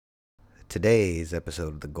Today's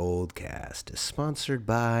episode of the WildCard is sponsored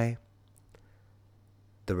by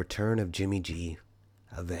the return of Jimmy G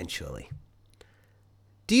eventually.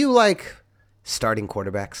 Do you like starting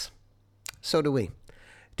quarterbacks? So do we.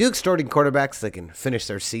 Do you like starting quarterbacks that can finish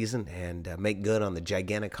their season and make good on the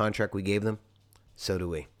gigantic contract we gave them? So do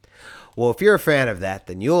we. Well, if you're a fan of that,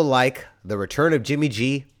 then you'll like the return of Jimmy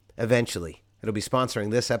G eventually. It'll be sponsoring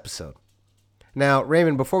this episode. Now,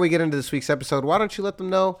 Raymond, before we get into this week's episode, why don't you let them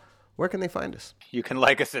know where can they find us? You can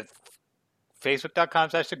like us at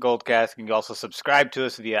facebook.com/thegoldcast. You can also subscribe to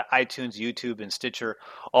us via iTunes, YouTube, and Stitcher,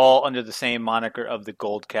 all under the same moniker of the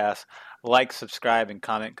Goldcast. Like, subscribe, and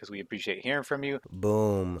comment because we appreciate hearing from you.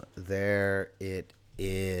 Boom. There it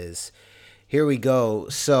is. Here we go.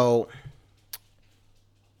 So,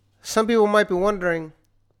 some people might be wondering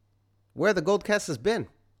where the Goldcast has been.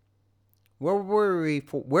 Where were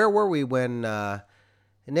we when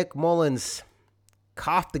Nick Mullins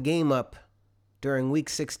coughed the game up during Week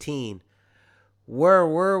 16? Where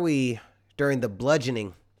were we during the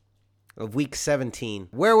bludgeoning of Week 17?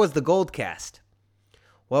 Where was the Goldcast?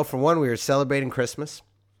 Well, for one, we were celebrating Christmas.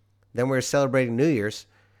 Then we were celebrating New Year's.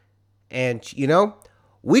 And,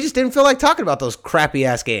 we just didn't feel like talking about those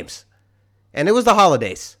crappy-ass games. And it was the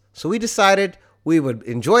holidays. So we decided we would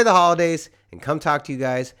enjoy the holidays and come talk to you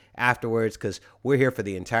guys afterwards because we're here for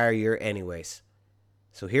the entire year anyways.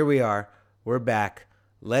 So here we are. We're back.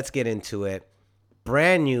 Let's get into it.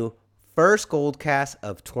 Brand new first Goldcast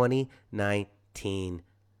of 2019.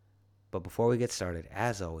 But before we get started,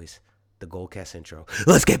 as always, the Goldcast intro.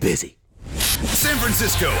 Let's get busy. San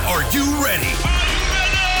Francisco, are you ready?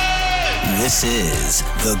 This is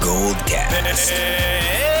the Goldcast.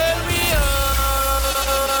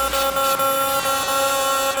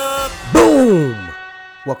 Boom!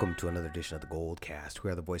 Welcome to another edition of the Goldcast.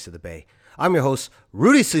 We are the voice of the Bay. I'm your host,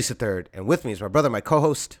 Rudy Solis III, and with me is my brother, my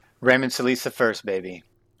co-host, Raymond Solis first, baby.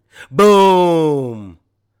 Boom!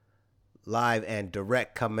 Live and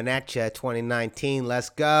direct coming at you, 2019. Let's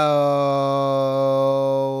go!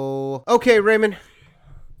 Okay, Raymond.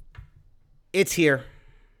 It's here.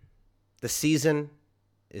 The season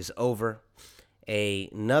is over.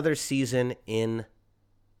 Another season in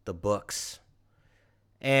the books.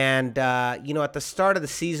 And, at the start of the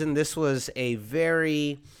season, this was a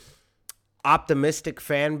very optimistic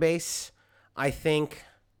fan base. I think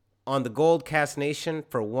on the Goldcast Nation,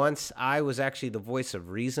 for once, I was actually the voice of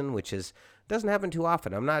reason, which doesn't happen too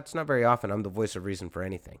often. It's not very often I'm the voice of reason for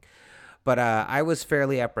anything. But I was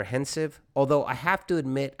fairly apprehensive, although I have to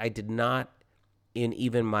admit I did not, in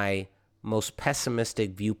even my most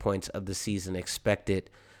pessimistic viewpoints of the season, expect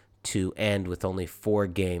it to end with only 4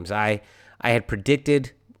 games. I had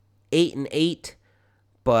predicted 8-8,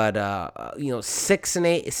 but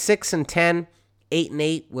 6-8, 6-10,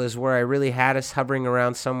 8-8 was where I really had us hovering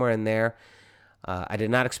around somewhere in there. I did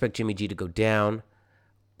not expect Jimmy G to go down,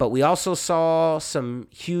 but we also saw some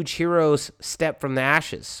huge heroes step from the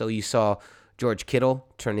ashes. So you saw George Kittle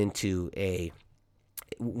turn into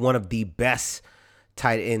one of the best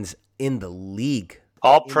tight ends in the league.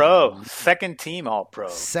 All-Pro, second team All-Pro.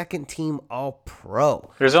 Second team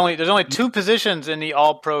All-Pro. There's only 2 positions in the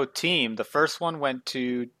All-Pro team. The first one went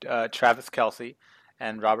to Travis Kelce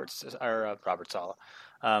and Robert Saleh.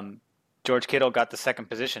 George Kittle got the second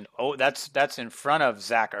position. Oh, that's in front of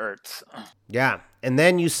Zach Ertz. Yeah, and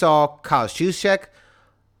then you saw Kyle Juszczyk.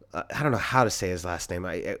 I don't know how to say his last name.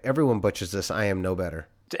 Everyone butchers this. I am no better.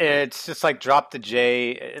 It's just like drop the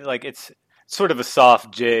J. Like it's sort of a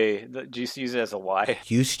soft J. Do you use it as a Y?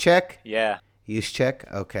 Juszczyk? Yeah.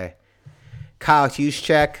 Juszczyk? Okay. Kyle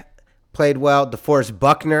Juszczyk played well. DeForest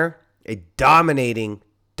Buckner, a dominating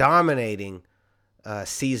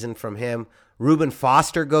season from him. Reuben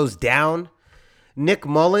Foster goes down. Nick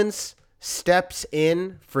Mullins steps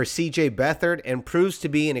in for C.J. Beathard and proves to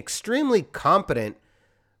be an extremely competent,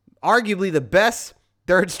 arguably the best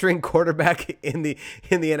third-string quarterback in the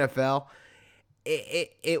NFL.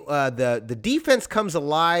 The defense comes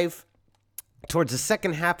alive towards the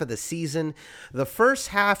second half of the season. The first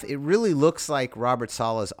half, it really looks like Robert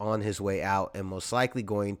Saleh is on his way out and most likely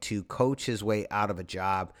going to coach his way out of a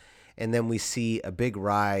job. And then we see a big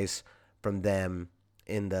rise from them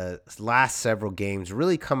in the last several games,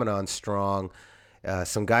 really coming on strong.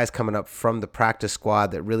 Some guys coming up from the practice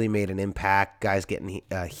squad that really made an impact, guys getting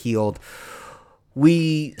healed.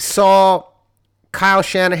 We saw Kyle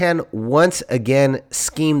Shanahan once again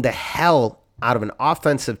schemed the hell out of an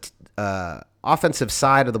offensive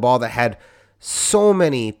side of the ball that had so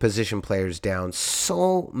many position players down,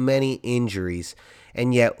 so many injuries,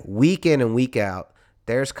 and yet week in and week out,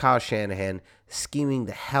 there's Kyle Shanahan scheming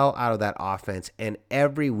the hell out of that offense and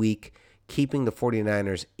every week keeping the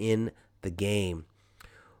 49ers in the game.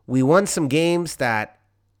 We won some games that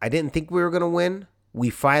I didn't think we were going to win. We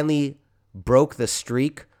finally broke the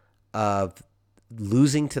streak of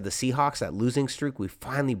losing to the Seahawks, that losing streak. We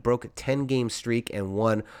finally broke a 10-game streak and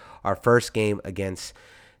won our first game against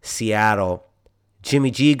Seattle.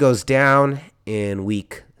 Jimmy G goes down in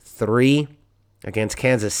week 3 against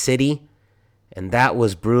Kansas City, and that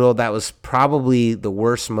was brutal. That was probably the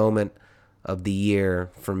worst moment of the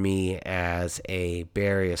year for me as a Bay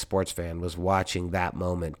Area sports fan, was watching that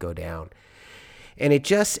moment go down. And it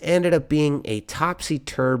just ended up being a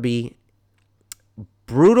topsy-turvy,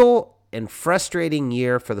 brutal and frustrating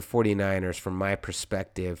year for the 49ers from my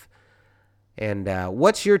perspective. And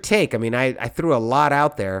what's your take? I mean, I threw a lot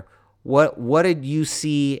out there. What did you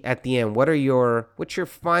see at the end? What's your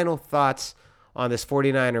final thoughts on this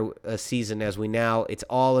 49er season as it's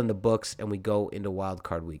all in the books and we go into Wild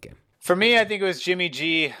Card weekend? For me, I think it was Jimmy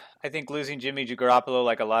G. I think losing Jimmy G Garoppolo,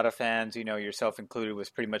 like a lot of fans, yourself included, was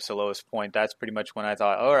pretty much the lowest point. That's pretty much when I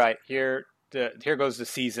thought, all right, here goes the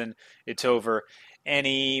season. It's over.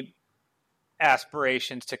 Any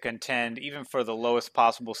aspirations to contend, even for the lowest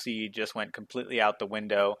possible seed, just went completely out the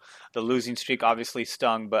window. The losing streak obviously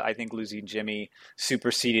stung, but I think losing Jimmy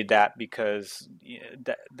superseded that, because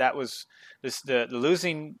that was the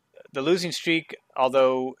losing streak.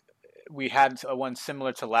 Although we had one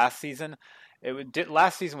similar to last season,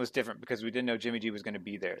 last season was different because we didn't know Jimmy G was going to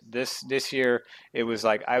be there. This year, it was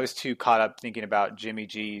like I was too caught up thinking about Jimmy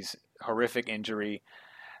G's horrific injury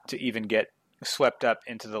to even get swept up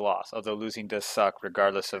into the loss, although losing does suck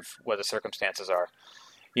regardless of what the circumstances are.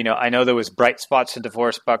 I know there was bright spots to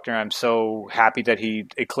DeForest Buckner. I'm so happy that he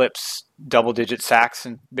eclipsed double-digit sacks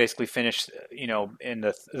and basically finished, in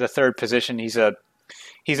the third position. He's a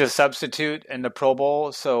substitute in the Pro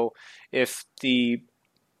Bowl, so if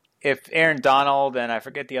Aaron Donald and I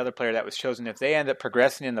forget the other player that was chosen, if they end up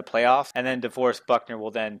progressing in the playoffs, and then DeForest Buckner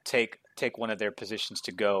will then take one of their positions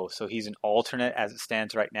to go. So he's an alternate as it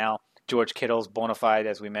stands right now. George Kittle's bona fide,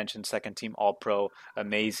 as we mentioned, second team All-Pro,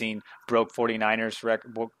 amazing. Broke Niner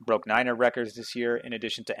records this year, in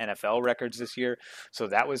addition to NFL records this year. So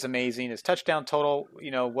that was amazing. His touchdown total,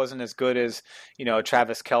 wasn't as good as,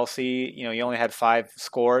 Travis Kelce. He only had 5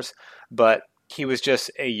 scores, but he was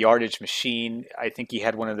just a yardage machine. I think he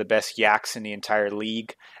had one of the best yaks in the entire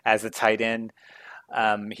league as a tight end.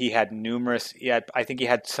 He had I think he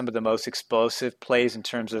had some of the most explosive plays in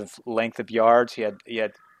terms of length of yards. He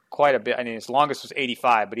had quite a bit. I mean, his longest was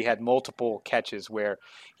 85, but he had multiple catches where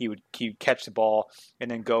he'd catch the ball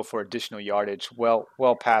and then go for additional yardage well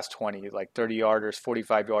past 20, like 30 yarders,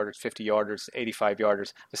 45 yarders, 50 yarders, 85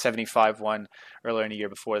 yarders, the 75 one earlier in the year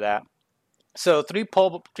before that. So three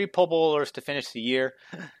Pro Bowlers to finish the year.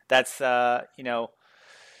 That's not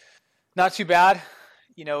too bad.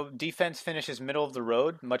 Defense finishes middle of the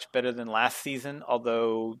road, much better than last season,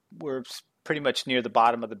 although we're pretty much near the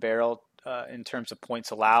bottom of the barrel in terms of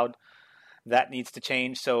points allowed. That needs to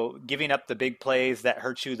change. So giving up the big plays that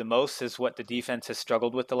hurt you the most is what the defense has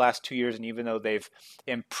struggled with the last 2 years. And even though they've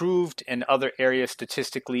improved in other areas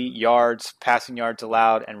statistically, yards, passing yards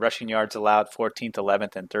allowed, and rushing yards allowed, 14th,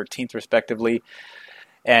 11th, and 13th respectively.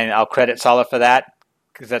 And I'll credit Saleh for that,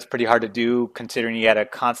 because that's pretty hard to do considering he had a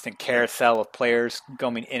constant carousel of players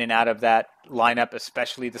going in and out of that lineup,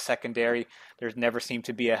 especially the secondary. There's never seemed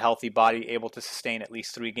to be a healthy body able to sustain at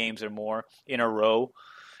least 3 games or more in a row.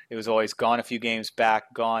 It was always gone a few games,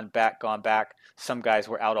 back, gone, back, gone, back. Some guys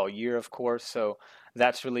were out all year, of course, so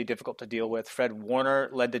that's really difficult to deal with. Fred Warner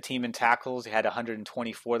led the team in tackles. He had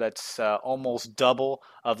 124. That's almost double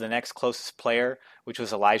of the next closest player, which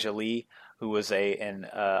was Elijah Lee, who was a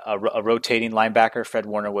rotating linebacker. Fred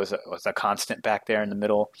Warner was a constant back there in the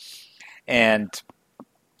middle. And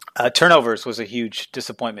turnovers was a huge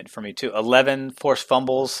disappointment for me too. 11 forced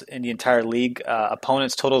fumbles in the entire league.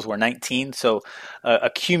 Opponents' totals were 19, so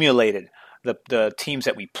accumulated. The teams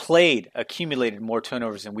that we played accumulated more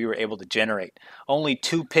turnovers than we were able to generate. Only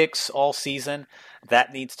 2 picks all season.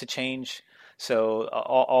 That needs to change. So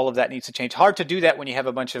all of that needs to change. Hard to do that when you have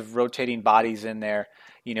a bunch of rotating bodies in there,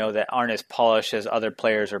 that aren't as polished as other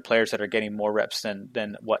players, or players that are getting more reps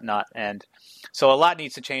than whatnot. And so a lot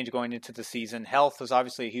needs to change going into the season. Health was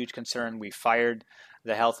obviously a huge concern. We fired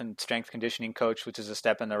the health and strength conditioning coach, which is a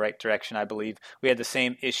step in the right direction, I believe. We had the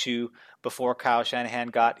same issue before Kyle Shanahan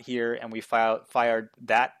got here, and we fired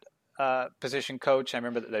that position coach. I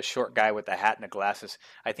remember the short guy with the hat and the glasses.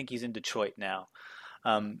 I think he's in Detroit now.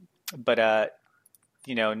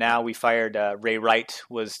 Now we fired Ray Wright,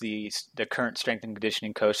 was the current strength and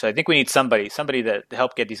conditioning coach. So I think we need somebody to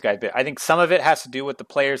help get these guys bit. I think some of it has to do with the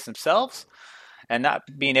players themselves and not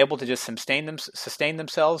being able to just sustain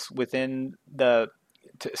themselves within the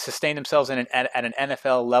to sustain themselves at an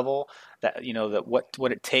NFL level, that that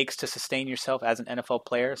what it takes to sustain yourself as an NFL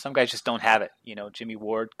player. Some guys just don't have it. Jimmy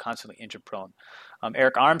Ward, constantly injury prone.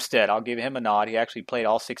 Eric Armstead, I'll give him a nod. He actually played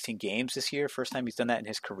all 16 games this year. First time he's done that in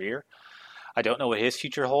his career. I don't know what his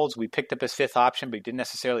future holds. We picked up his fifth option, but he didn't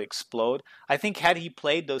necessarily explode. I think had he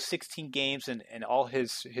played those 16 games and all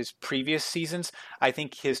his previous seasons, I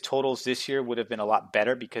think his totals this year would have been a lot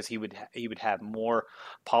better because he would have more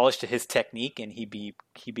polish to his technique, and he'd be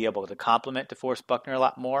able to complement DeForest Buckner a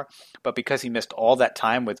lot more. But because he missed all that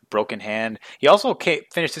time with broken hand, he also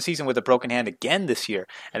finished the season with a broken hand again this year,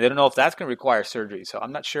 and they don't know if that's going to require surgery. So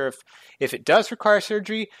I'm not sure if it does require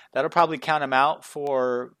surgery, that'll probably count him out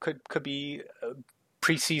for could be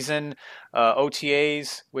preseason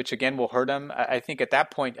OTAs, which again will hurt him. I think at that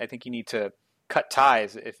point, I think you need to cut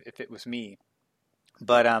ties if it was me.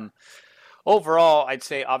 But overall, I'd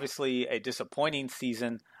say obviously a disappointing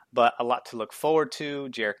season, but a lot to look forward to.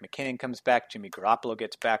 Jerick McKinnon comes back. Jimmy Garoppolo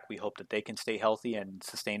gets back. We hope that they can stay healthy and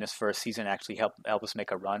sustain us for a season, actually help us make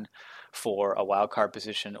a run for a wild card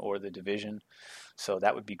position or the division. So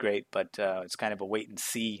that would be great, but it's kind of a wait and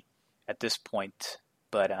see at this point.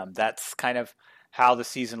 But that's kind of how the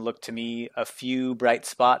season looked to me. A few bright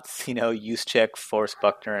spots, Juszczyk, Forrest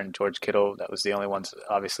Buckner, and George Kittle. That was the only ones,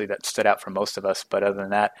 obviously, that stood out for most of us. But other than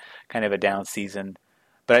that, kind of a down season.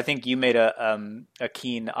 But I think you made a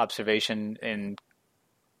keen observation in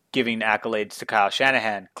giving accolades to Kyle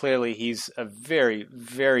Shanahan. Clearly, he's a very,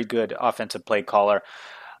 very good offensive play caller.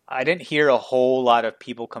 I didn't hear a whole lot of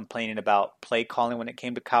people complaining about play calling when it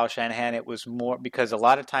came to Kyle Shanahan. It was more because a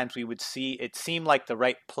lot of times we would see it seemed like the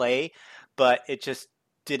right play, but it just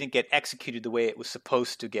didn't get executed the way it was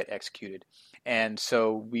supposed to get executed. And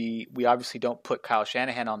so we obviously don't put Kyle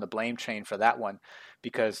Shanahan on the blame train for that one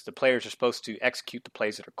because the players are supposed to execute the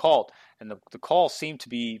plays that are called. And the calls seem to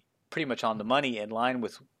be pretty much on the money, in line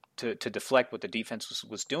with to deflect what the defense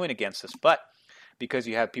was doing against us. But because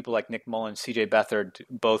you have people like Nick Mullins, C.J. Beathard,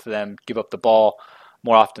 both of them give up the ball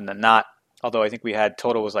more often than not. Although I think we had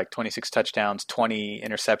total was like 26 touchdowns, 20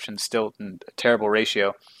 interceptions, still a terrible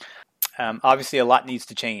ratio. Obviously, a lot needs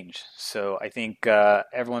to change. So I think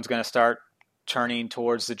everyone's going to start turning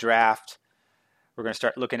towards the draft. We're going to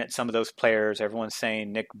start looking at some of those players. Everyone's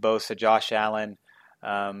saying Nick Bosa, Josh Allen,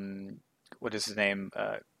 what is his name?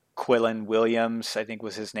 Quillen Williams, I think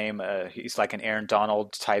was his name. He's like an Aaron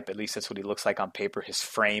Donald type. At least that's what he looks like on paper. His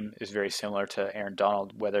frame is very similar to Aaron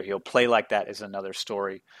Donald. Whether he'll play like that is another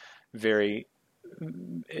story. It's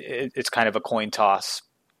kind of a coin toss.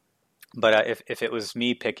 But if it was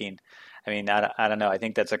me picking, I mean, I don't know. I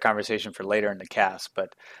think that's a conversation for later in the cast.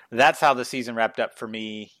 But that's how the season wrapped up for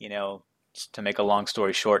me. To make a long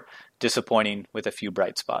story short, disappointing with a few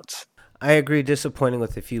bright spots. I agree, disappointing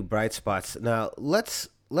with a few bright spots. Now, let's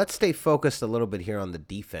stay focused a little bit here on the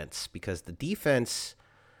defense, because the defense,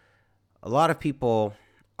 a lot of people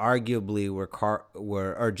arguably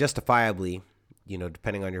or justifiably,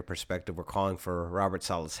 depending on your perspective, were calling for Robert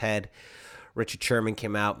Saleh's head. Richard Sherman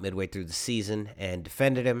came out midway through the season and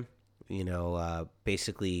defended him,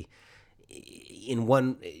 basically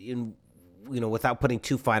without putting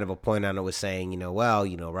too fine of a point on it, was saying,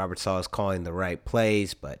 Robert Saleh is calling the right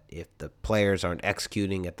plays, but if the players aren't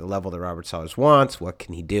executing at the level that Robert Saleh wants, what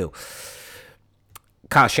can he do?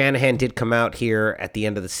 Kyle Shanahan did come out here at the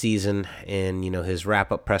end of the season in, his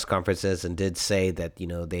wrap-up press conferences and did say that,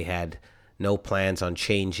 they had no plans on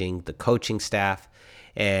changing the coaching staff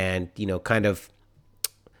and, kind of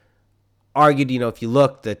argued, if you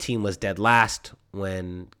look, the team was dead last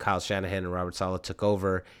when Kyle Shanahan and Robert Saleh took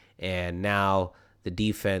over. And now the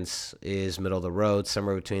defense is middle of the road,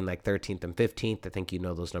 somewhere between like 13th and 15th. I think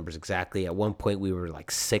those numbers exactly. At one point, we were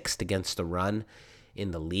like 6th against the run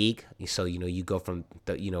in the league. So you go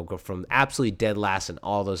from absolutely dead last in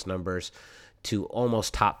all those numbers to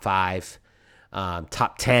almost top 5,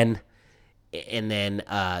 top 10, and then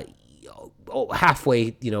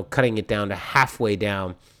halfway, cutting it down to halfway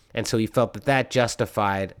down. And so he felt that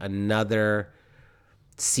justified another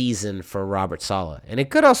season for Robert Saleh. And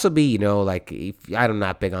it could also be, I'm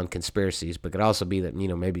not big on conspiracies, but it could also be that,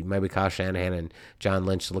 maybe Kyle Shanahan and John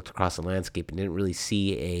Lynch looked across the landscape and didn't really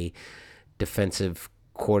see a defensive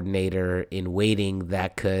coordinator in waiting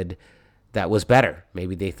that was better.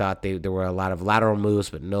 Maybe they thought there were a lot of lateral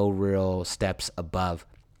moves, but no real steps above.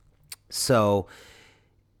 So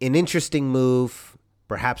an interesting move,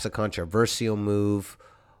 perhaps a controversial move.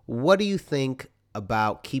 What do you think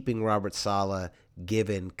about keeping Robert Saleh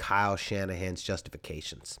given Kyle Shanahan's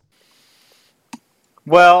justifications?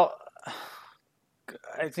 Well,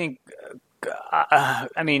 I think,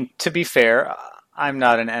 to be fair, I'm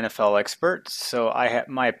not an NFL expert, so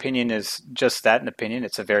my opinion is just that, an opinion.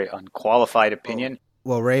 It's a very unqualified opinion.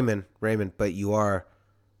 Well, Raymond, but you are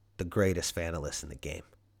the greatest analyst in the game.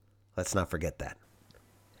 Let's not forget that.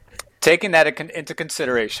 Taking that into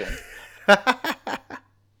consideration,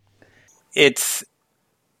 it's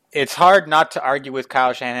hard not to argue with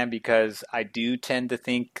Kyle Shanahan because I do tend to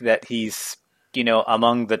think that he's,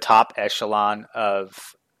 among the top echelon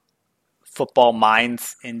of football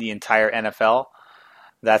minds in the entire NFL.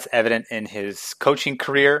 That's evident in his coaching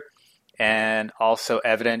career and also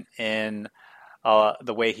evident in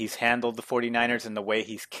the way he's handled the 49ers and the way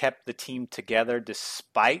he's kept the team together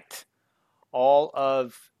despite all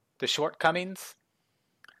of the shortcomings.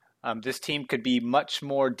 This team could be much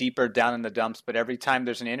more deeper down in the dumps, but every time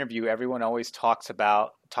there's an interview, everyone always talks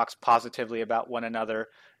positively about one another.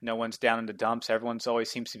 No one's down in the dumps. Everyone's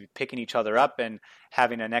always seems to be picking each other up and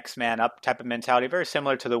having a next man up type of mentality, very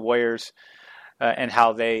similar to the Warriors and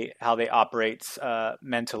how they operate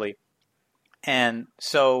mentally. And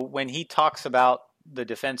so when he talks about the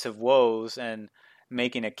defensive woes and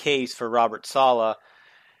making a case for Robert Saleh,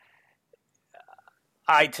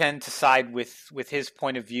 I tend to side with his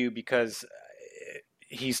point of view because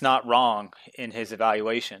he's not wrong in his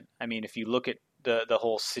evaluation. I mean, if you look at the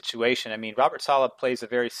whole situation, I mean, Robert Saleh plays a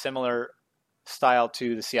very similar style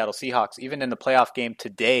to the Seattle Seahawks. Even in the playoff game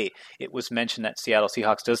today, it was mentioned that Seattle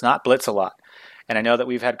Seahawks does not blitz a lot. And I know that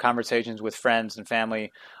we've had conversations with friends and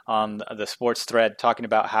family on the sports thread talking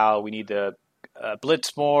about how we need to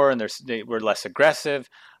blitz more and we're less aggressive.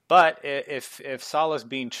 But if Saleh's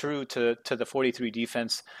being true to the 43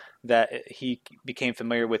 defense that he became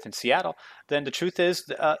familiar with in Seattle, then the truth is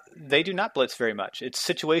they do not blitz very much. It's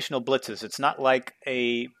situational blitzes. It's not like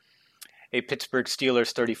a Pittsburgh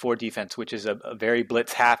Steelers 34 defense, which is a very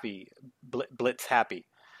blitz happy.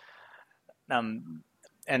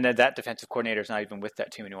 And that defensive coordinator is not even with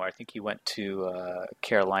that team anymore. I think he went to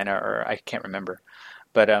Carolina, or I can't remember.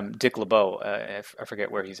 But Dick LeBeau, I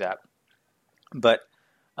forget where he's at. But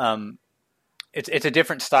it's a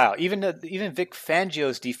different style. Even Vic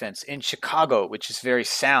Fangio's defense in Chicago, which is very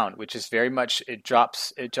sound, which is very much it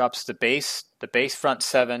drops the base front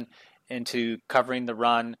seven into covering the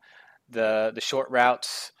run, the short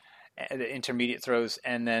routes, the intermediate throws,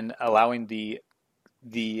 and then allowing the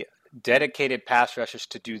dedicated pass rushers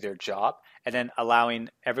to do their job, and then allowing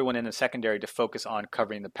everyone in the secondary to focus on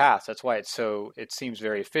covering the pass. That's why it seems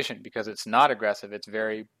very efficient, because it's not aggressive. It's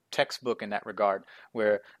very textbook in that regard,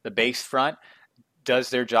 where the base front does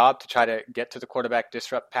their job to try to get to the quarterback,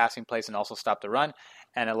 disrupt passing plays, and also stop the run,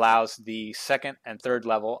 and allows the second and third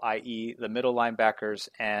level, i.e. the middle linebackers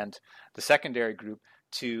and the secondary group,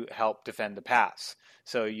 to help defend the pass.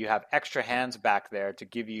 So you have extra hands back there to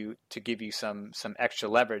give you some extra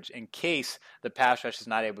leverage in case the pass rush is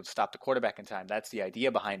not able to stop the quarterback in time. That's the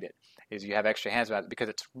idea behind it, is you have extra hands back, because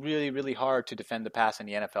it's really, really hard to defend the pass in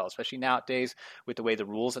the NFL, especially nowadays with the way the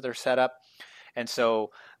rules that are set up. And so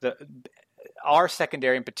our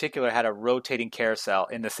secondary in particular had a rotating carousel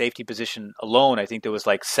in the safety position alone. I think there was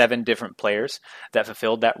like 7 different players that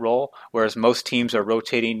fulfilled that role, whereas most teams are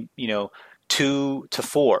rotating, 2 to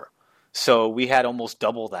 4. So we had almost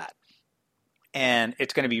double that. And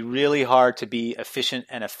it's going to be really hard to be efficient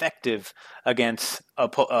and effective against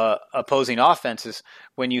opposing offenses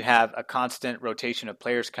when you have a constant rotation of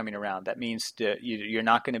players coming around. That means that they're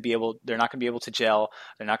not going to be able to gel.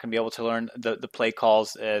 They're not going to be able to learn the play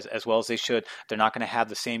calls as well as they should. They're not going to have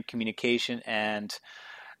the same communication, and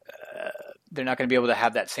they're not going to be able to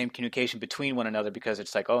have that same communication between one another, because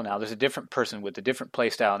it's like, oh, now there's a different person with a different play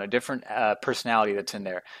style and a different personality that's in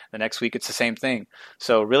there. The next week it's the same thing.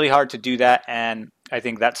 So really hard to do that, and I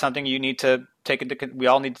think that's something we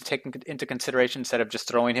all need to take into consideration instead of just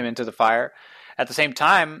throwing him into the fire. At the same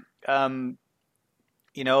time,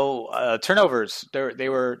 turnovers, they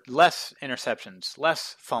were less interceptions,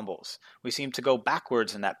 less fumbles. We seem to go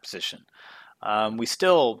backwards in that position. We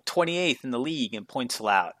still 28th in the league in points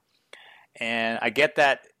allowed. And I get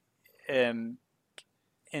that in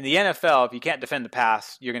the NFL, if you can't defend the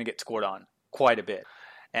pass, you're going to get scored on quite a bit.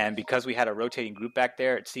 And because we had a rotating group back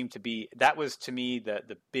there, it seemed to be, that was to me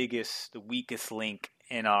the weakest link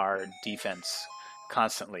in our defense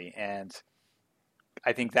constantly. And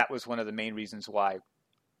I think that was one of the main reasons why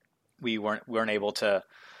we weren't able to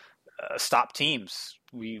stop teams.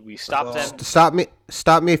 We stopped them.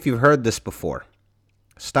 Stop me if you've heard this before.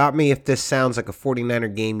 Stop me if this sounds like a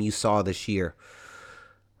 49er game you saw this year.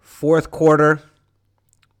 Fourth quarter,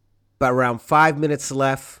 about around 5 minutes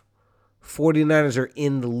left. 49ers are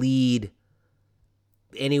in the lead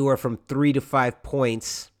anywhere from 3 to 5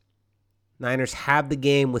 points. Niners have the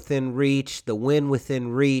game within reach, the win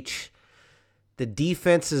within reach. the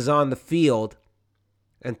defense is on the field,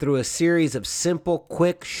 and through a series of simple,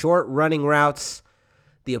 quick, short running routes,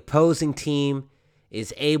 the opposing team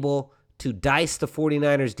is able to dice the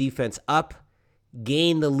 49ers defense up,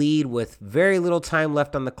 gain the lead with very little time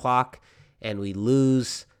left on the clock, and we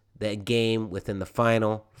lose that game within the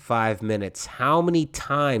final 5 minutes. How many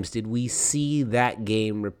times did we see that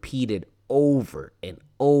game repeated over and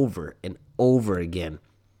over and over again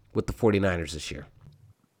with the 49ers this year?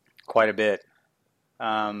 Quite a bit.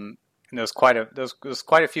 And there was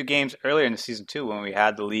quite a few games earlier in the season too when we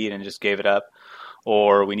had the lead and just gave it up,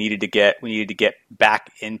 or we needed to get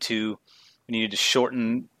back into, we needed to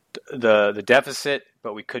shorten the deficit,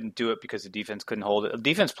 but we couldn't do it because the defense couldn't hold it. The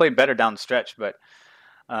defense played better down the stretch, but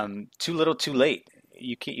too little, too late.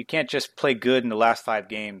 You can't just play good in the last 5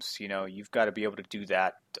 games. You've got to be able to do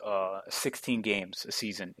that 16 games a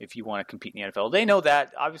season if you want to compete in the NFL. They know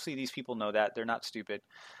that. Obviously, these people know that. They're not stupid,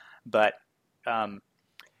 but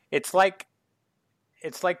it's like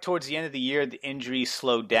towards the end of the year, the injuries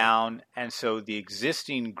slowed down, and so the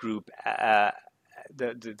existing group,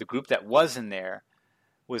 the group that was in there,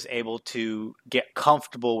 was able to get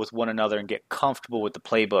comfortable with one another and get comfortable with the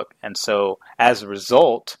playbook. And so as a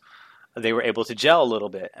result, they were able to gel a little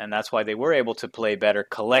bit. And that's why they were able to play better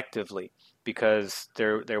collectively, because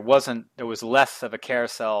there was less of a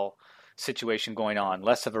carousel situation going on,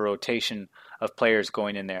 less of a rotation of players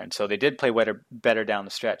going in there. And so they did play better down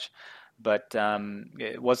the stretch, but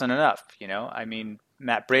it wasn't enough.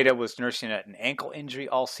 Matt Breida was nursing an ankle injury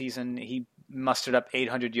all season. He mustered up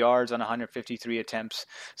 800 yards on 153 attempts,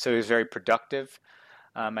 so he was very productive.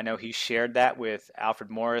 I know he shared that with Alfred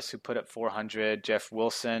Morris, who put up 400. Jeff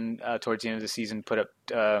Wilson, towards the end of the season, put up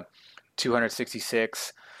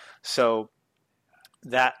 266. So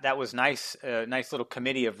that was nice, nice little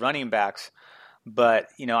committee of running backs. But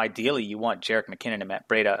ideally, you want Jerick McKinnon and Matt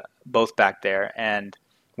Breida both back there, and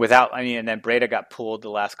then Breida got pulled the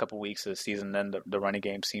last couple weeks of the season. Then the running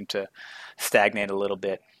game seemed to stagnate a little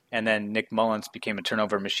bit. And then Nick Mullins became a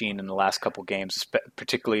turnover machine in the last couple games,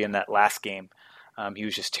 particularly in that last game. He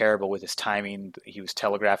was just terrible with his timing. He was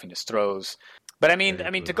telegraphing his throws. But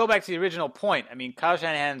to go back to the original point, Kyle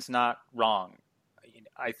Shanahan's not wrong.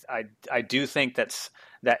 I do think that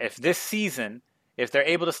if this season, if they're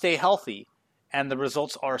able to stay healthy and the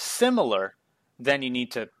results are similar, then you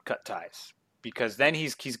need to cut ties. Because then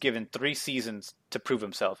he's given 3 seasons to prove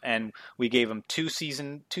himself, and we gave him two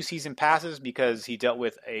season passes because he dealt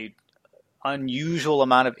with a unusual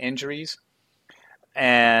amount of injuries,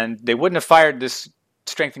 and they wouldn't have fired this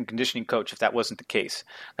strength and conditioning coach if that wasn't the case.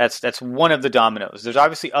 That's one of the dominoes. There's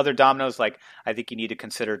obviously other dominoes, like I think you need to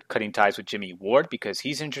consider cutting ties with Jimmy Ward because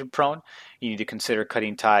he's injury prone. You need to consider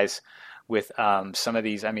cutting ties with some of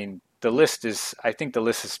these. I think the list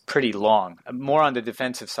is pretty long. More on the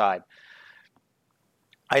defensive side.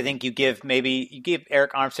 I think you give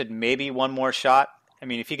Eric Armstead maybe one more shot.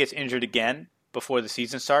 If he gets injured again before the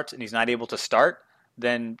season starts and he's not able to start,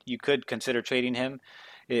 then you could consider trading him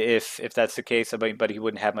if that's the case. But he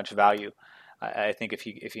wouldn't have much value. I think if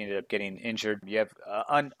he ended up getting injured, you have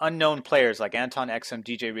unknown players like Anton Exum,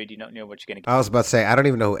 DJ Reed. You don't know what you're going to get. I was about to say, I don't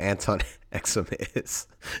even know who Anton Exum is.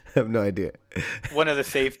 I have no idea. One of the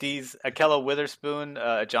safeties, Akello Witherspoon,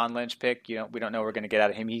 a John Lynch pick. We don't know what we're going to get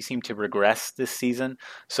out of him. He seemed to regress this season,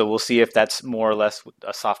 so we'll see if that's more or less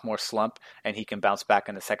a sophomore slump and he can bounce back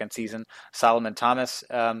in the second season. Solomon Thomas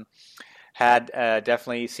had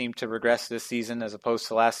definitely seemed to regress this season as opposed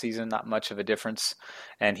to last season. Not much of a difference,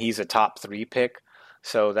 and he's a top 3 pick,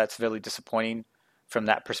 so that's really disappointing from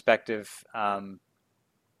that perspective.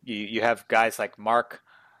 You have guys like Mark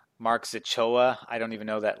Zachoa. I don't even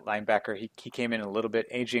know that linebacker. He came in a little bit.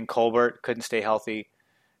 Adrian Colbert couldn't stay healthy.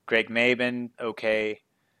 Greg Maben, okay.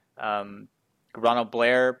 Ronald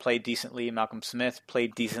Blair played decently. Malcolm Smith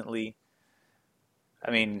played decently.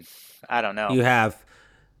 I don't know.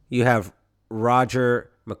 You have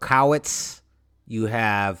Roger McCowitz, you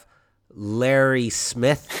have Larry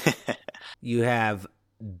Smith, you have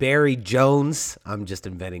Barry Jones. I'm just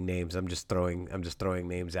inventing names. I'm just throwing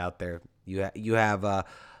names out there. You have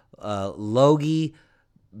Logie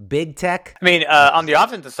Big Tech. On the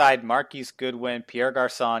offensive side, Marquise Goodwin, Pierre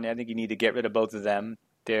Garçon. I think you need to get rid of both of them.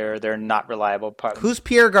 They're not reliable. Who's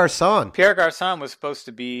Pierre Garçon? Pierre Garçon was supposed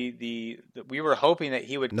to be we were hoping that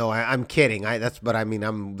he would. No, I'm kidding.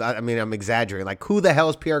 I'm exaggerating. Like, who the hell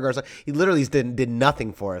is Pierre Garçon? He literally did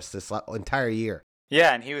nothing for us this entire year.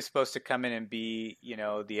 Yeah, and he was supposed to come in and be,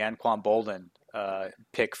 the Anquan Bolden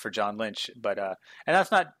pick for John Lynch, but and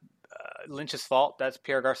that's not Lynch's fault. That's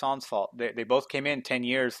Pierre Garçon's fault. They both came in 10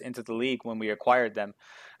 years into the league when we acquired them.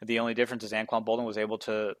 The only difference is Anquan Bolden was able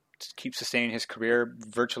to keep sustaining his career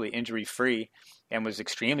virtually injury free, and was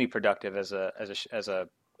extremely productive as a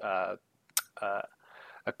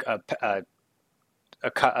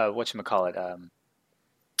whatchamacallit.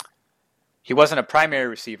 He wasn't a primary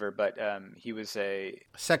receiver, but he was a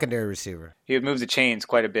secondary receiver. He would move the chains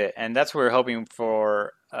quite a bit, and that's what we're hoping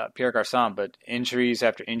for Pierre Garçon. But injuries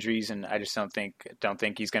after injuries, and I just don't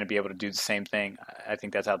think he's going to be able to do the same thing. I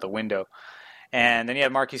think that's out the window. And then you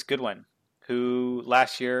have Marquise Goodwin, who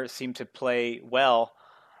last year seemed to play well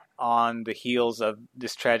on the heels of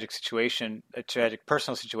this tragic situation, a tragic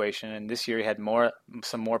personal situation. And this year he had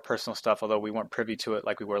some more personal stuff, although we weren't privy to it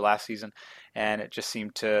like we were last season. And it just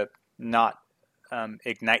seemed to not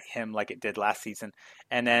ignite him like it did last season.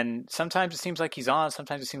 And then sometimes it seems like he's on,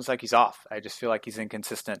 sometimes it seems like he's off. I just feel like he's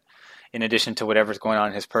inconsistent in addition to whatever's going on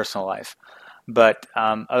in his personal life. But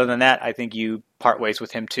other than that, I think you part ways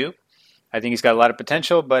with him too. I think he's got a lot of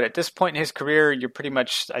potential, but at this point in his career, you're pretty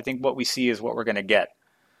much, I think what we see is what we're going to get,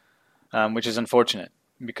 which is unfortunate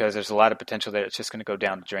because there's a lot of potential that it's just going to go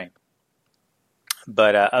down the drain.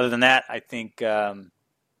 But other than that, I think,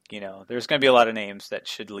 there's going to be a lot of names that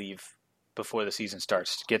should leave before the season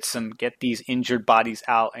starts. Get these injured bodies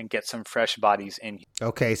out and get some fresh bodies in.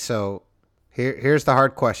 Okay, so here's the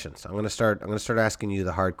hard questions. I'm going to start asking you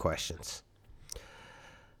the hard questions.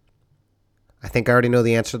 I think I already know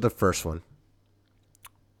the answer to the first one.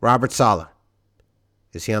 Robert Saleh,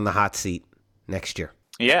 is he on the hot seat next year?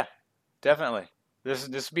 Yeah, definitely. This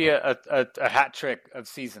would be a hat trick of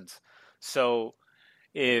seasons. So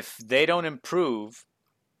if they don't improve,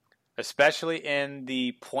 especially in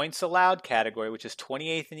the points allowed category, which is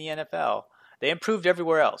 28th in the NFL, they improved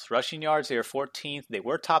everywhere else. Rushing yards, they were 14th. They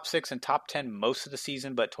were top 6 and top 10 most of the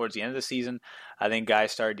season, but towards the end of the season, I think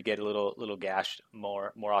guys started to get a little gashed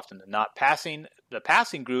more often than not. The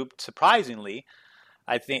passing group, surprisingly,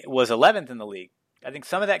 I think was 11th in the league. I think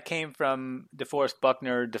some of that came from DeForest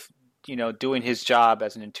Buckner, doing his job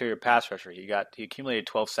as an interior pass rusher. He accumulated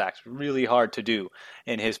 12 sacks, really hard to do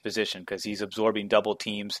in his position because he's absorbing double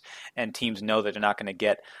teams, and teams know that they're not going to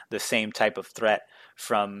get the same type of threat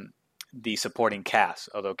from the supporting cast,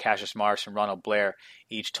 although Cassius Marsh and Ronald Blair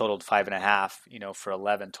each totaled 5.5, for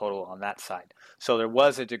 11 total on that side. So there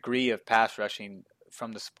was a degree of pass rushing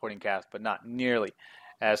from the supporting cast, but not nearly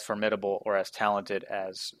as formidable or as talented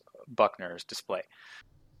as Buckner's display.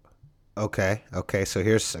 Okay. So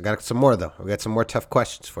I got some more though. We got some more tough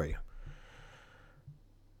questions for you.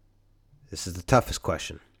 This is the toughest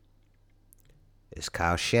question. Is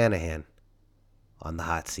Kyle Shanahan on the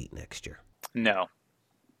hot seat next year? No.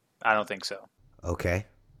 I don't think so. Okay.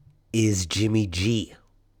 Is Jimmy G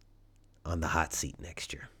on the hot seat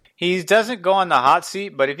next year? He doesn't go on the hot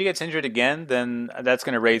seat, but if he gets injured again, then that's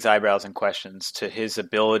going to raise eyebrows and questions to his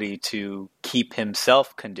ability to keep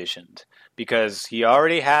himself conditioned. Because he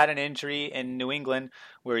already had an injury in New England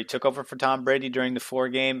where he took over for Tom Brady during the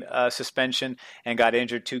 4-game suspension and got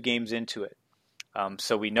injured 2 games into it.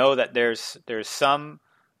 So we know that there's some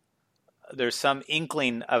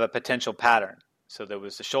inkling of a potential pattern. So there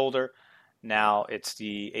was the shoulder, now it's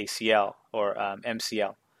the ACL or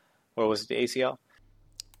MCL, or was it the ACL?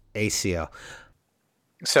 ACL.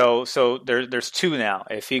 So there's 2 now.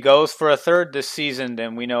 If he goes for a third this season,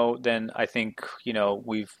 then I think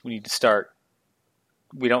we need to start.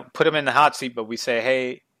 We don't put him in the hot seat, but we say,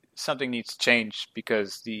 hey, something needs to change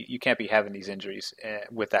because you can't be having these injuries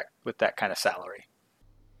with that kind of salary.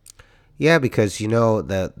 Yeah, because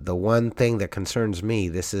the one thing that concerns me,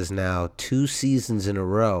 this is now 2 seasons in a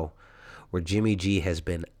row where Jimmy G has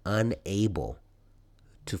been unable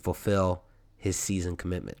to fulfill his season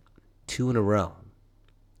commitment. 2 in a row.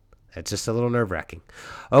 That's just a little nerve-wracking.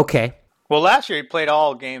 Okay. Well, last year he played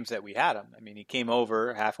all games that we had him. I mean, he came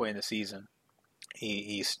over halfway in the season.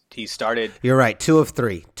 He started. You're right. 2 of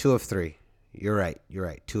 3. 2 of 3. You're right.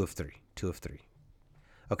 2 of 3. 2 of 3.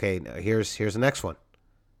 Okay. Now here's the next one.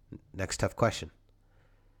 Next tough question.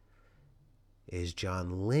 Is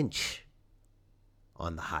John Lynch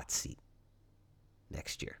on the hot seat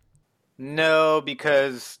next year? No,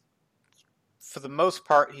 because for the most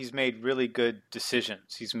part, he's made really good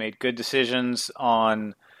decisions. He's made good decisions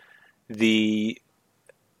on the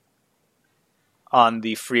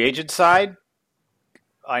free agent side.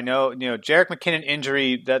 I know, Jerick McKinnon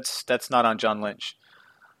injury, that's not on John Lynch.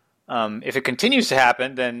 If it continues to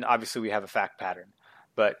happen, then obviously we have a fact pattern.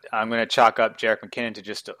 But I'm going to chalk up Jerick McKinnon to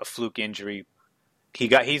just a fluke injury.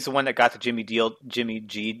 He's the one that got the Jimmy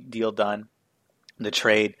G deal done, the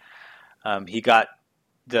trade. He got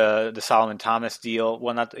the Solomon Thomas deal.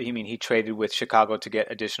 Well, he traded with Chicago to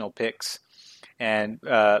get additional picks. And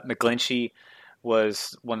McGlinchey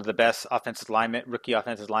was one of the best rookie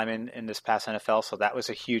offensive linemen in this past NFL. So that was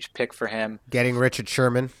a huge pick for him. Getting Richard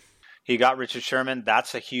Sherman. He got Richard Sherman.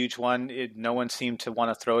 That's a huge one. No one seemed to want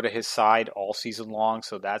to throw to his side all season long.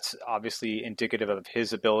 So that's obviously indicative of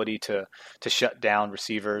his ability to shut down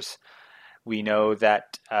receivers. We know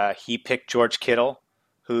that he picked George Kittle,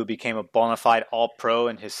 who became a bona fide All-Pro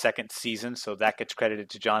in his second season. So that gets credited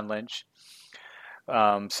to John Lynch.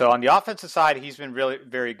 So on the offensive side, he's been really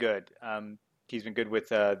very good. He's been good with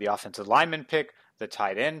the offensive lineman pick, the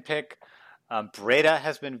tight end pick. Breda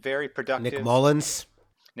has been very productive.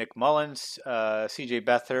 Nick Mullins, C.J.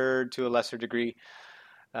 Beathard to a lesser degree,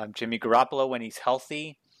 Jimmy Garoppolo when he's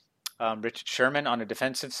healthy, Richard Sherman on the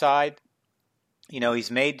defensive side.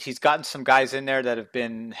 He's gotten some guys in there that have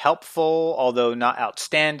been helpful, although not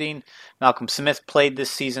outstanding. Malcolm Smith played this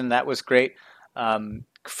season. That was great.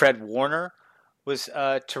 Fred Warner was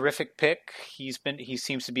a terrific pick. He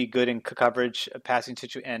seems to be good in coverage, passing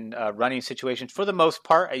and running situations for the most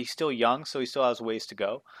part. He's still young, so he still has ways to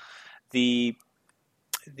go. The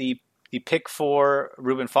pick for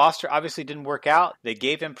Reuben Foster obviously didn't work out. They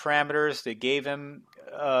gave him parameters. They gave him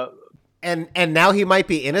and now he might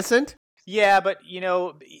be innocent. Yeah, but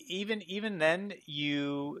even then,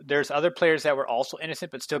 there's other players that were also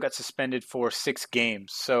innocent but still got suspended for 6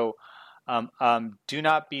 games. So do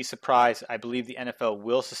not be surprised. I believe the NFL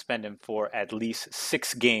will suspend him for at least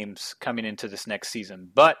 6 games coming into this next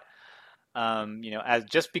season. But as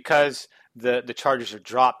just because the charges are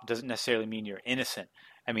dropped doesn't necessarily mean you're innocent.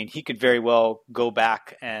 I mean, he could very well go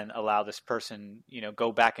back and allow this person,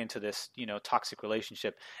 go back into this, toxic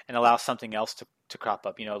relationship and allow something else to crop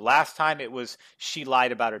up. Last time it was she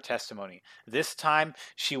lied about her testimony. This time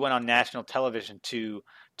she went on national television to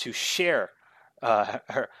share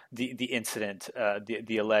the incident,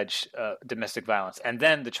 the alleged domestic violence, and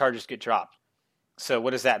then the charges get dropped. So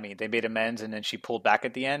what does that mean? They made amends and then she pulled back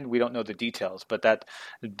at the end? We don't know the details, but that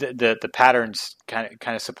the patterns kind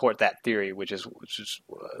of support that theory, which is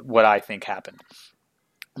what I think happened.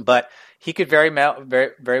 But he could very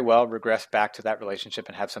well regress back to that relationship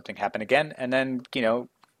and have something happen again, and then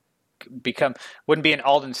wouldn't be an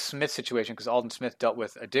Alden Smith situation because Alden Smith dealt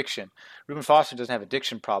with addiction. Reuben Foster doesn't have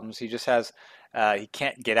addiction problems. He just has he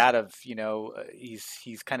can't get out of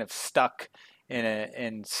he's kind of stuck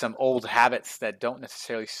in some old habits that don't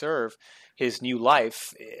necessarily serve his new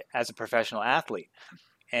life as a professional athlete.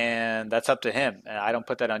 And that's up to him. And I don't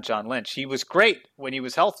put that on John Lynch. He was great when he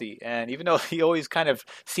was healthy. And even though he always kind of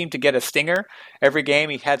seemed to get a stinger every game,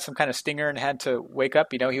 he had some kind of stinger and had to wake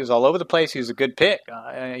up. He was all over the place. He was a good pick.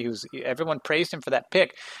 Everyone praised him for that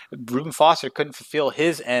pick. Reuben Foster couldn't fulfill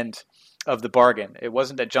his end of the bargain. It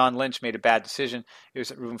wasn't that John Lynch made a bad decision. It was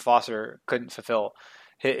that Reuben Foster couldn't fulfill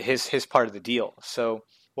his part of the deal. So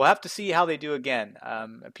we'll have to see how they do again.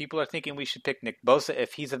 People are thinking we should pick Nick Bosa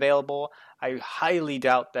if he's available. I highly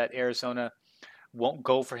doubt that Arizona won't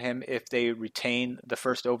go for him if they retain the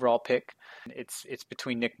first overall pick. It's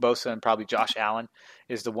between Nick Bosa and probably Josh Allen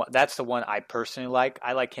is the one. That's the one I personally like.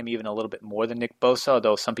 I like him even a little bit more than Nick Bosa,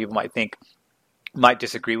 although some people might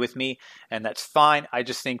disagree with me, and that's fine. I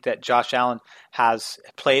just think that Josh Allen has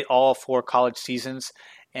played all 4 college seasons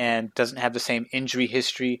and doesn't have the same injury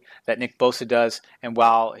history that Nick Bosa does. And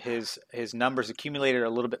while his numbers accumulated are a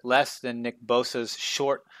little bit less than Nick Bosa's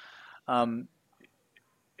short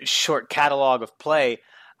catalog of play,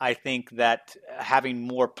 I think that having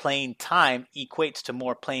more playing time equates to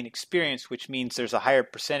more playing experience, which means there's a higher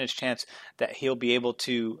percentage chance that he'll be able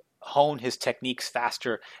to hone his techniques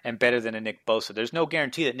faster and better than a Nick Bosa. There's no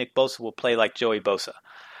guarantee that Nick Bosa will play like Joey Bosa,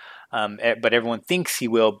 but everyone thinks he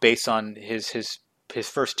will based on his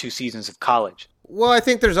first 2 seasons of college. Well, I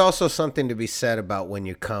think there's also something to be said about when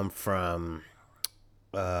you come from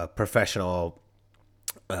professional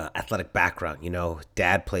athletic background.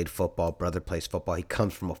 Dad played football, brother plays football. He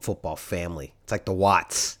comes from a football family. It's like the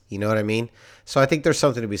Watts. You know what I mean? So I think there's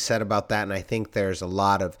something to be said about that, and I think there's a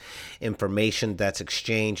lot of information that's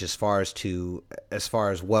exchanged as far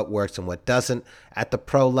as what works and what doesn't at the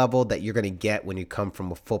pro level that you're going to get when you come from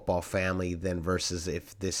a football family than versus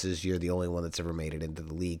if you're the only one that's ever made it into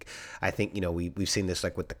the league. I think we've seen this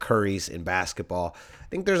like with the Currys in basketball. I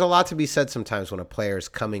think there's a lot to be said sometimes when a player is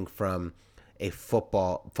coming from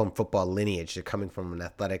football lineage. They're coming from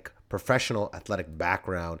an professional athletic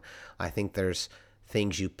background. I think there's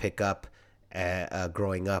things you pick up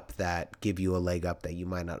growing up that give you a leg up that you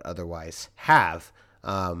might not otherwise have.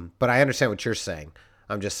 But I understand what you're saying.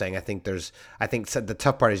 I'm just saying I think the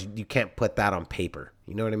tough part is you can't put that on paper.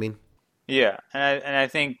 You know what I mean? Yeah, and I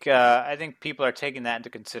think people are taking that into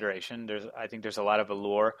consideration. I think there's a lot of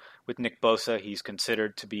allure with Nick Bosa. He's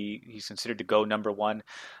considered to go number one,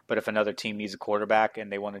 but if another team needs a quarterback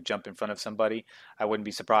and they want to jump in front of somebody, I wouldn't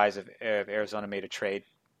be surprised if Arizona made a trade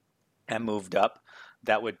and moved up.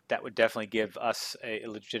 That would definitely give us a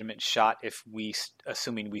legitimate shot if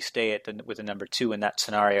assuming we stay with the number two in that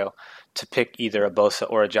scenario, to pick either a Bosa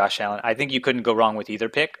or a Josh Allen. I think you couldn't go wrong with either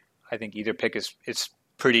pick. I think either pick is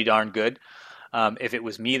pretty darn good. If it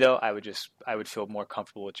was me though, I would feel more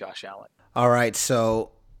comfortable with Josh Allen. All right,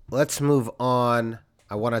 so let's move on.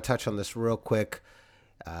 I want to touch on this real quick.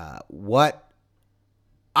 What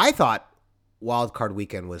I thought WildCard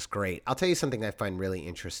weekend was great. I'll tell you something I find really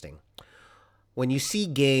interesting. When you see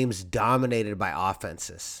games dominated by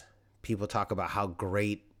offenses, people talk about how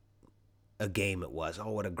great a game it was.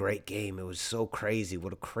 Oh, what a great game. It was so crazy.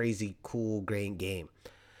 What a crazy, cool, great game.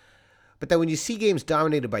 But then when you see games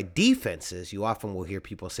dominated by defenses, you often will hear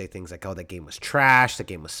people say things like, oh, that game was trash. That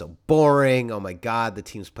game was so boring. Oh, my God, the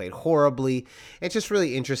teams played horribly. It's just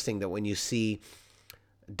really interesting that when you see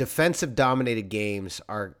defensive dominated games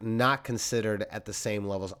are not considered at the same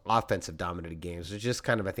level as offensive dominated games. It's just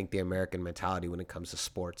kind of, I think, the American mentality when it comes to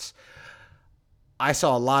sports. I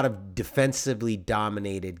saw a lot of defensively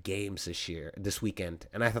dominated games this weekend,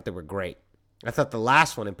 and I thought they were great. I thought the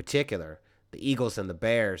last one in particular, the Eagles and the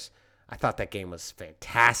Bears, I thought that game was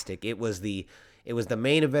fantastic. It was the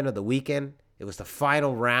main event of the weekend. It was the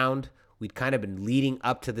final round. We'd kind of been leading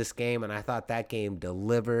up to this game, and I thought that game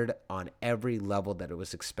delivered on every level that it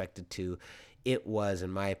was expected to. It was,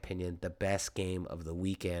 in my opinion, the best game of the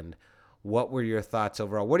weekend. What were your thoughts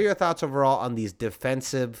overall? What are your thoughts overall on these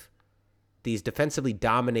defensively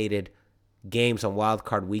dominated games on Wild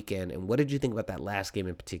Card weekend, and what did you think about that last game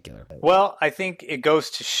in particular? Well, I think it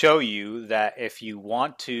goes to show you that if you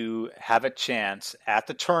want to have a chance at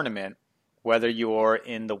the tournament, whether you're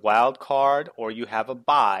in the wild card or you have a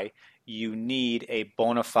bye, you need a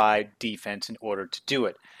bona fide defense in order to do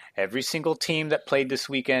it. Every single team that played this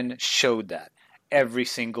weekend showed that. Every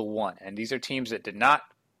single one. And these are teams that did not,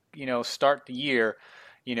 start the year,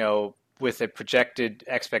 with a projected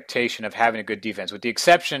expectation of having a good defense, with the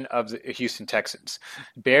exception of the Houston Texans.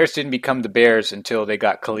 Bears didn't become the Bears until they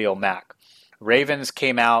got Khalil Mack. Ravens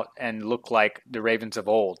came out and looked like the Ravens of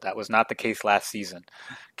old. That was not the case last season.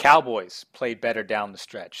 Cowboys played better down the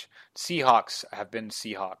stretch. Seahawks have been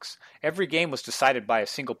Seahawks. Every game was decided by a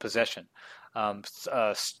single possession.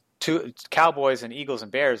 Cowboys and Eagles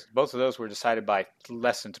and Bears, both of those were decided by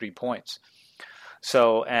less than 3 points.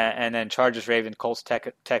 So, and then Chargers, Ravens, Colts,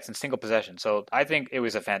 Texans, single possession. So I think it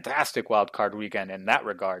was a fantastic wild card weekend in that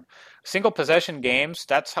regard. Single possession games,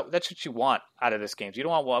 that's what you want out of this game. You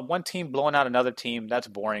don't want one team blowing out another team. That's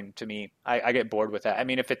boring to me. I get bored with that. I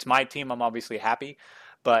mean, if it's my team, I'm obviously happy.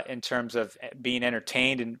 But in terms of being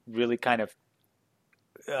entertained and really kind of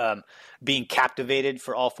being captivated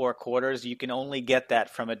for all 4 quarters, you can only get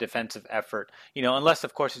that from a defensive effort, unless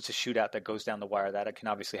of course it's a shootout that goes down the wire. That it can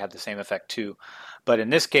obviously have the same effect too. But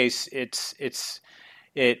in this case,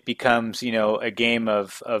 it becomes, a game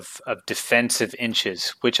of defensive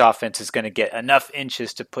inches. Which offense is going to get enough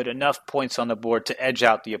inches to put enough points on the board to edge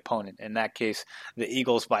out the opponent? In that case, the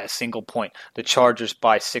Eagles by a single point, the Chargers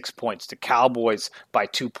by 6 points, the Cowboys by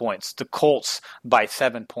 2 points, the Colts by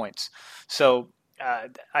 7 points. So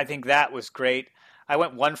I think that was great. I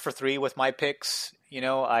went 1 for 3 with my picks.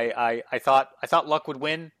 I thought Luck would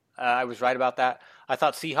win. I was right about that. I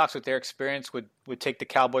thought Seahawks with their experience would take the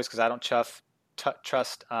Cowboys because I don't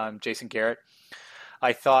trust Jason Garrett.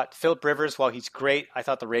 I thought Phillip Rivers, while he's great, I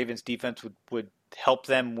thought the Ravens defense would help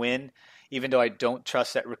them win, even though I don't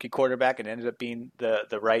trust that rookie quarterback. It ended up being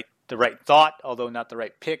the right thought, although not the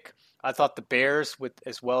right pick. I thought the Bears, with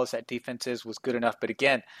as well as that defense was good enough. But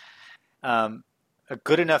again, a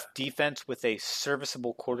good enough defense with a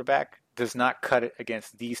serviceable quarterback does not cut it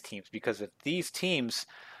against these teams, because if these teams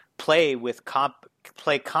play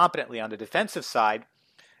competently on the defensive side,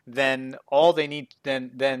 then all they need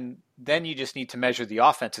then you just need to measure the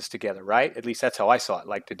offenses together, right? At least that's how I saw it.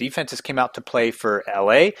 Like the defenses came out to play for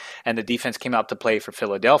LA and the defense came out to play for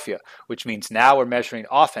Philadelphia, which means now we're measuring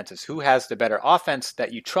offenses. Who has the better offense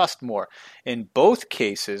that you trust more? In both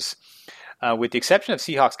cases, with the exception of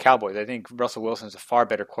Seahawks Cowboys, I think Russell Wilson is a far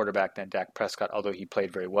better quarterback than Dak Prescott, although he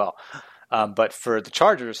played very well. But for the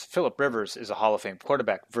Chargers, Phillip Rivers is a Hall of Fame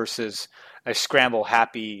quarterback versus a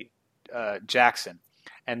scramble-happy Jackson.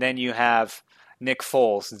 And then you have Nick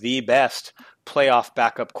Foles, the best playoff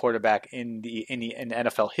backup quarterback in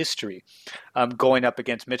NFL history, going up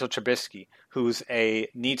against Mitchell Trubisky, who's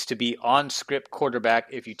needs to be on script quarterback.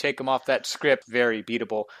 If you take him off that script, very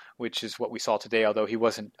beatable, which is what we saw today. Although he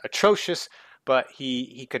wasn't atrocious, but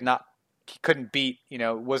he couldn't beat.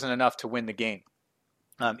 Wasn't enough to win the game.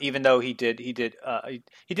 Even though he did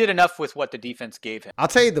enough with what the defense gave him. I'll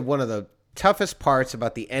tell you one of the toughest parts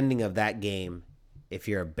about the ending of that game, if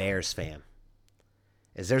you're a Bears fan,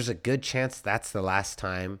 is there's a good chance that's the last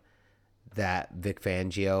time that Vic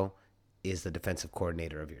Fangio is the defensive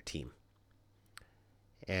coordinator of your team.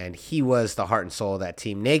 And he was the heart and soul of that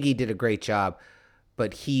team. Nagy did a great job,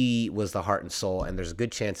 but he was the heart and soul, and there's a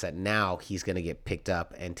good chance that now he's going to get picked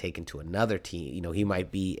up and taken to another team. He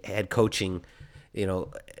might be head coaching,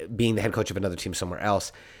 being the head coach of another team somewhere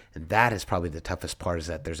else. And that is probably the toughest part, is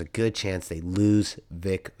that there's a good chance they lose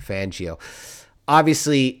Vic Fangio.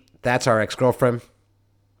 Obviously, that's our ex-girlfriend,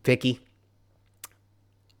 Vicky.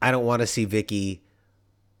 I don't want to see Vicky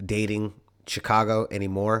dating Chicago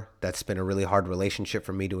anymore. That's been a really hard relationship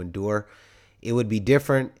for me to endure. It would be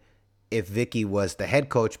different if Vicky was the head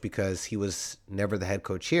coach, because he was never the head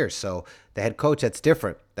coach here. So the head coach, that's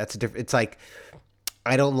different. It's like,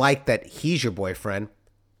 I don't like that he's your boyfriend,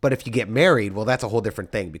 but if you get married, well, that's a whole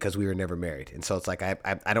different thing, because we were never married. And so it's like,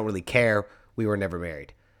 I don't really care. We were never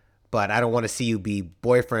married. But I don't want to see you be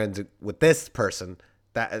boyfriends with this person,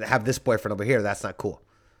 that have this boyfriend over here. That's not cool.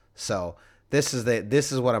 So this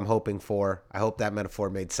is what I'm hoping for. I hope that metaphor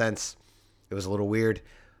made sense. It was a little weird,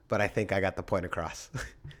 but I think I got the point across.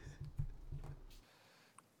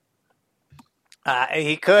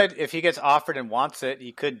 He could, if he gets offered and wants it,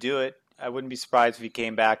 he could do it. I wouldn't be surprised if he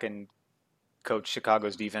came back and coached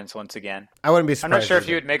Chicago's defense once again. I wouldn't be surprised. I'm not sure if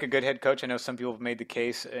he would make a good head coach. I know some people have made the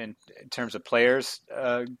case in terms of players.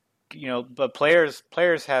 But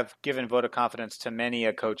players have given vote of confidence to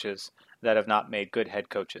many coaches that have not made good head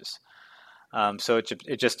coaches. So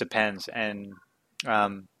it just depends. And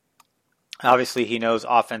obviously he knows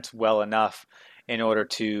offense well enough in order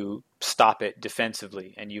to stop it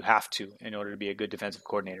defensively, and you have to in order to be a good defensive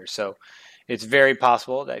coordinator. So it's very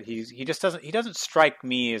possible that he doesn't strike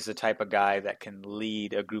me as the type of guy that can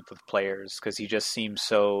lead a group of players, because he just seems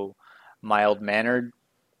so mild-mannered,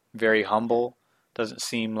 very humble. Doesn't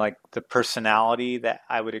seem like the personality that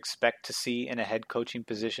I would expect to see in a head coaching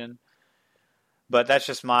position. But that's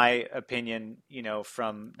just my opinion,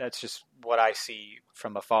 that's just what I see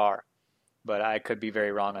from afar. But I could be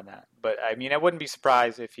very wrong on that. But I wouldn't be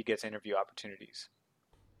surprised if he gets interview opportunities.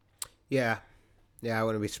 Yeah, I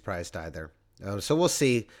wouldn't be surprised either. So we'll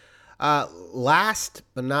see. Last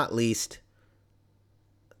but not least,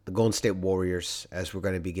 the Golden State Warriors, as we're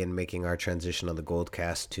going to begin making our transition on the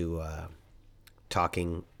Goldcast to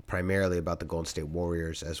talking primarily about the Golden State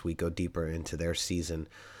Warriors as we go deeper into their season.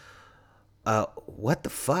 What the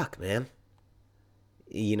fuck, man?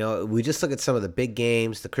 We just look at some of the big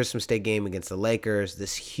games, the Christmas Day game against the Lakers,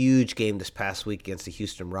 this huge game this past week against the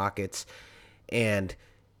Houston Rockets. And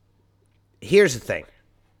here's the thing.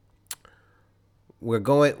 They're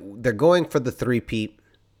going for the three-peat,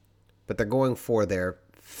 but they're going for their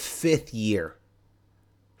 5th year.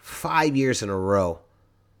 5 years in a row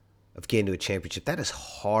of getting to a championship. That is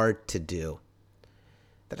hard to do.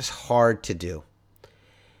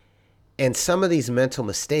 And some of these mental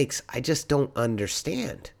mistakes, I just don't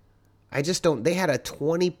understand. They had a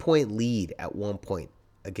 20-point lead at one point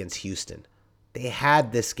against Houston. They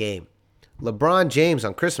had this game. LeBron James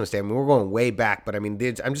on Christmas Day, we're going way back, but I'm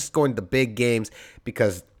just going to the big games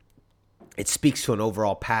because it speaks to an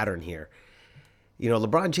overall pattern here.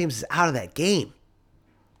 LeBron James is out of that game.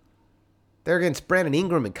 They're against Brandon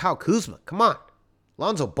Ingram and Kyle Kuzma. Come on.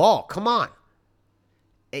 Lonzo Ball, come on.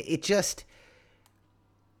 It just...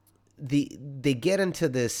 They get into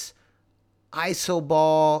this iso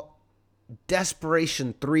ball,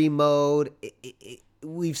 desperation 3 mode.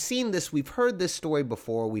 We've seen this. We've heard this story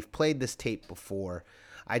before. We've played this tape before.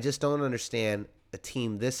 I just don't understand a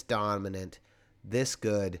team this dominant, this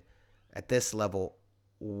good, at this level,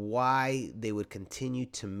 why they would continue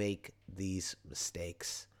to make these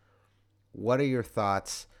mistakes. What are your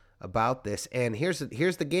thoughts about this? And here's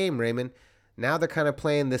the game, Raymond. Now they're kind of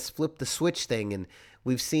playing this flip the switch thing, and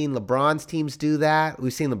we've seen LeBron's teams do that.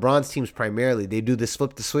 We've seen LeBron's teams primarily. They do this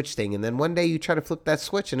flip the switch thing, and then one day you try to flip that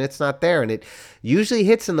switch, and it's not there, and it usually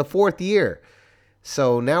hits in the 4th year.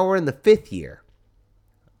 So now we're in the 5th year.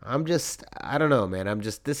 I don't know, man.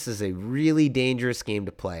 This is a really dangerous game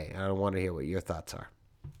to play. I want to hear what your thoughts are.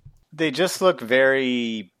 They just look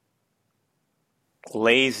very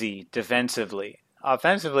lazy defensively.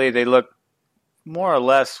 Offensively, they look more or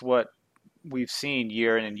less what we've seen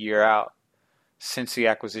year in and year out. since the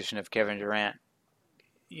acquisition of Kevin Durant.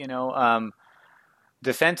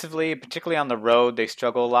 Defensively, particularly on the road, they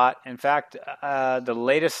struggle a lot. In fact,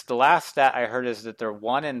 the last stat I heard is that they're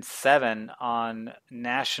 1-7 on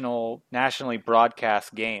nationally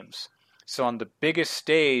broadcast games. So on the biggest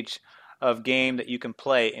stage of game that you can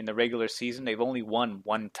play in the regular season, they've only won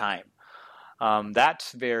one time.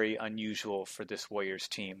 That's very unusual for this Warriors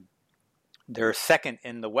team. They're second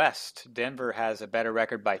in the West. Denver has a better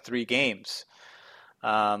record by 3 games.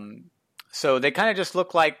 So they kind of just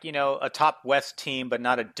look like, a top West team, but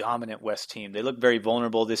not a dominant West team. They look very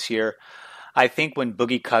vulnerable this year. I think when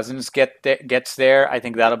Boogie Cousins gets there, I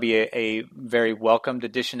think that'll be a very welcomed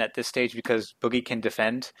addition at this stage because Boogie can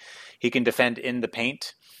defend. He can defend in the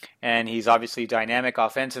paint, and he's obviously dynamic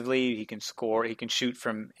offensively. He can score. He can shoot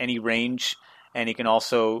from any range, and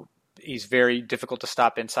he's very difficult to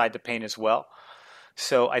stop inside the paint as well.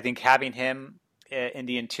 So I think having him in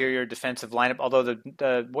the interior defensive lineup, although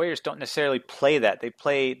the Warriors don't necessarily play that.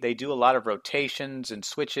 They do a lot of rotations and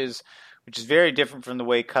switches, which is very different from the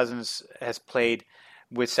way Cousins has played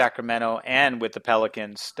with Sacramento and with the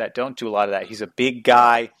Pelicans that don't do a lot of that. He's a big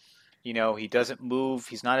guy. He doesn't move.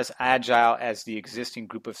 He's not as agile as the existing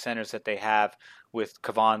group of centers that they have with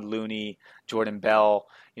Kevon Looney, Jordan Bell.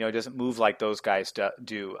 He doesn't move like those guys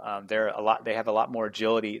do. They have a lot more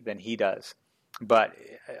agility than he does. But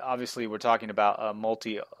obviously we're talking about a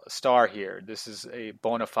multi-star here. This is a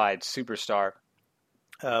bona fide superstar,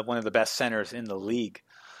 one of the best centers in the league.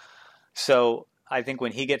 So I think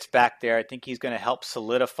when he gets back there, I think he's going to help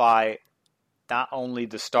solidify not only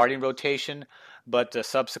the starting rotation, but the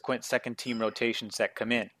subsequent second-team rotations that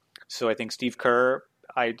come in. So I think Steve Kerr,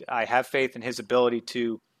 I have faith in his ability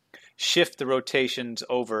to shift the rotations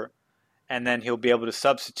over, and then he'll be able to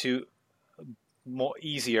substitute more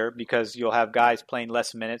easier because you'll have guys playing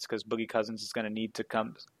less minutes because Boogie Cousins is going to need to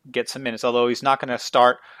come get some minutes, although he's not going to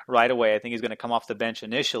start right away. I think he's going to come off the bench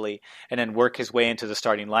initially and then work his way into the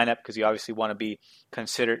starting lineup because you obviously want to be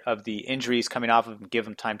considerate of the injuries coming off of him, give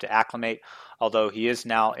him time to acclimate, although he is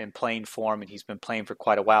now in playing form and he's been playing for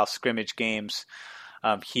quite a while, scrimmage games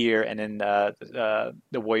here and in the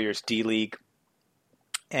Warriors D-League.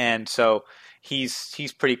 And so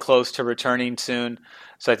he's pretty close to returning soon.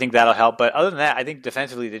 So I think that'll help. But other than that, I think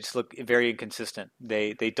defensively they just look very inconsistent.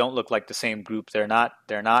 They don't look like the same group. They're not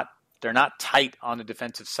tight on the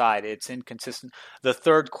defensive side. It's inconsistent. The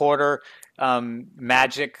third quarter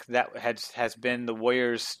magic that has been the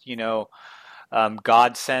Warriors,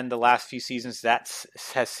 godsend the last few seasons,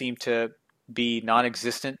 has seemed to be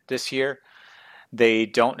non-existent this year.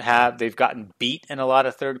 They've gotten beat in a lot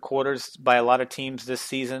of third quarters by a lot of teams this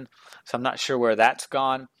season. So I'm not sure where that's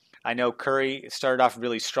gone. I know Curry started off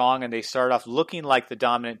really strong and they started off looking like the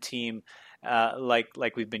dominant team, like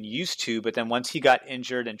we've been used to. But then once he got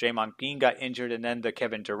injured and Draymond Green got injured and then the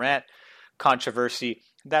Kevin Durant controversy,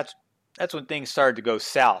 that's when things started to go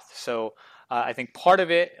south. So I think part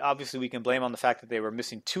of it, obviously we can blame on the fact that they were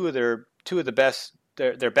missing two of their best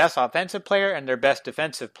offensive player and their best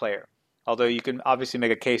defensive player. Although you can obviously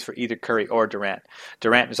make a case for either Curry or Durant.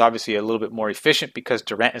 Durant is obviously a little bit more efficient because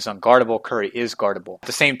Durant is unguardable, Curry is guardable. At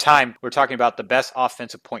the same time, we're talking about the best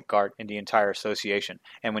offensive point guard in the entire association.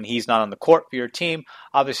 And when he's not on the court for your team,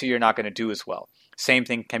 obviously you're not going to do as well. Same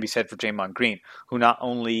thing can be said for Draymond Green, who not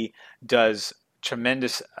only has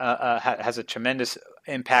a tremendous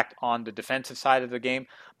impact on the defensive side of the game,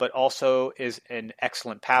 but also is an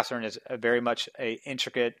excellent passer and is very much an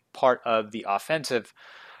intricate part of the offensive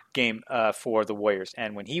game for the Warriors.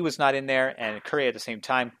 And when he was not in there and Curry at the same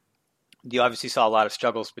time, you obviously saw a lot of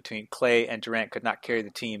struggles between Clay and Durant could not carry the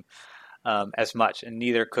team as much, and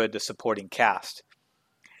neither could the supporting cast.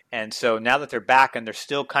 And so now that they're back and they're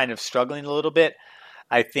still kind of struggling a little bit,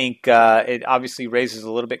 I think it obviously raises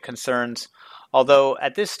a little bit concerns. Although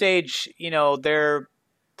at this stage, they're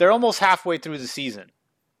almost halfway through the season.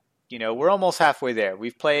 We're almost halfway there.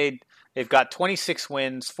 They've got 26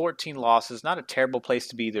 wins, 14 losses. Not a terrible place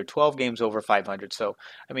to be. They're 12 games over 500. So,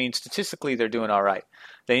 statistically, they're doing all right.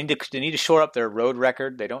 They need to shore up their road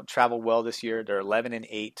record. They don't travel well this year. They're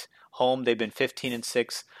 11-8. Home, they've been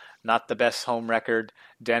 15-6. Not the best home record.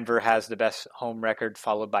 Denver has the best home record,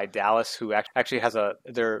 followed by Dallas, who actually has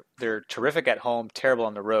they're terrific at home, terrible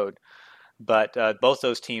on the road. But both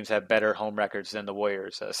those teams have better home records than the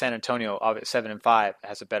Warriors. San Antonio, 7-5,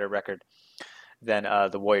 has a better record than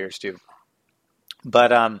the Warriors do.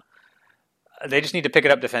 But they just need to pick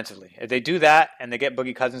it up defensively. If they do that and they get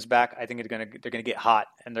Boogie Cousins back, I think they're going to get hot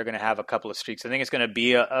and they're going to have a couple of streaks. I think it's going to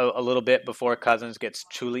be a little bit before Cousins gets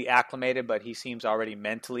truly acclimated, but he seems already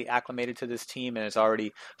mentally acclimated to this team and is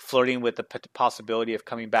already flirting with the possibility of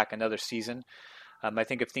coming back another season. I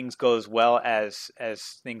think if things go as well as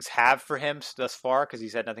things have for him thus far, because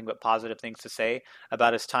he's had nothing but positive things to say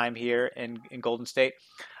about his time here in Golden State,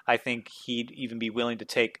 I think he'd even be willing to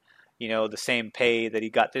take the same pay that he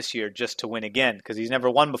got this year just to win again, because he's never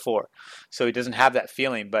won before. So he doesn't have that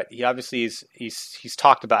feeling, but he obviously he's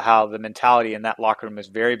talked about how the mentality in that locker room is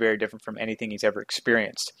very, very different from anything he's ever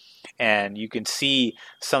experienced. And you can see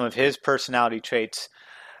some of his personality traits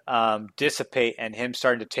dissipate, and him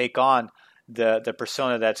starting to take on the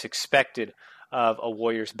persona that's expected of a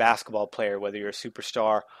Warriors basketball player, whether you're a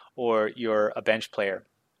superstar or you're a bench player.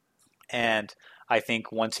 And I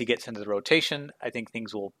think once he gets into the rotation, I think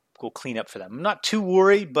things will clean up for them. I'm not too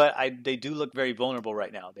worried, but they do look very vulnerable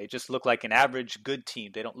right now. They just look like an average good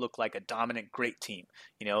team. They don't look like a dominant great team.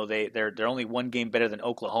 They're only one game better than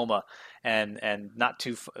Oklahoma, and not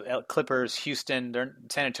too Clippers, Houston,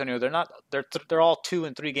 San Antonio. They're all 2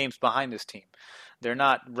 and 3 games behind this team. They're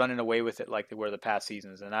not running away with it like they were the past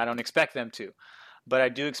seasons, and I don't expect them to. But I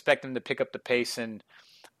do expect them to pick up the pace and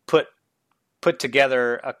put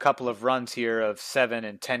together a couple of runs here of 7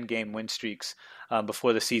 and 10 game win streaks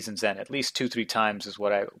before the season's end. At least 2-3 times is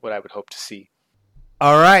what I would hope to see.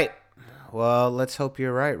 All right. Well, let's hope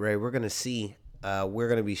you're right, Ray. We're going to see. We're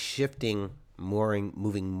going to be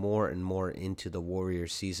moving more and more into the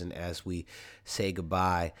Warriors season as we say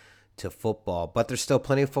goodbye to football. But there's still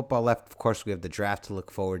plenty of football left. Of course, we have the draft to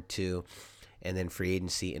look forward to, and then free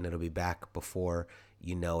agency, and it'll be back before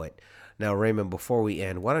you know it. Now, Raymond, before we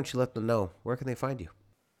end, why don't you let them know where can they find you?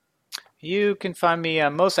 You can find me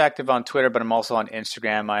most active on Twitter, but I'm also on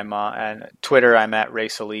Instagram. I'm on Twitter, I'm at Ray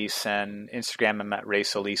Solis, and Instagram, I'm at Ray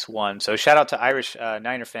Solis1. So shout out to Irish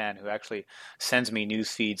Niner fan who actually sends me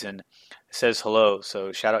news feeds and says hello.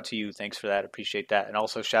 So shout out to you. Thanks for that. Appreciate that. And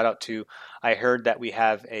also shout out to, I heard that we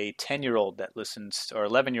have a 10-year-old that listens, or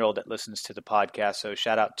 11-year-old that listens to the podcast. So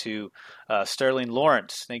shout out to Sterling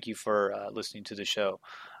Lawrence. Thank you for listening to the show.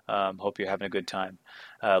 Hope you're having a good time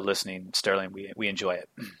listening, Sterling. We enjoy it.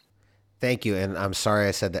 Thank you, and I'm sorry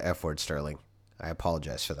I said the F word, Sterling. I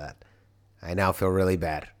apologize for that. I now feel really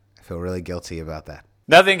bad. I feel really guilty about that.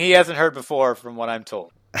 Nothing he hasn't heard before, from what I'm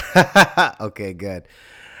told. Okay, good.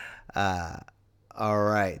 All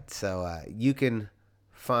right, so you can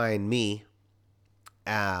find me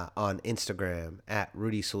on Instagram at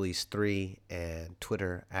RudySolis3 and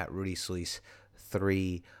Twitter at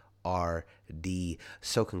RudySolis3RD.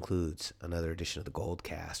 So concludes another edition of the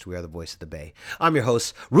Goldcast. We are the voice of the Bay. I'm your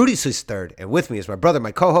host, Rudy Solis III, and with me is my brother,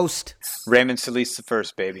 my co-host, Raymond Solis the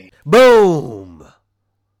first, baby. Boom!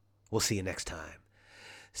 We'll see you next time.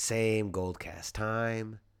 Same Goldcast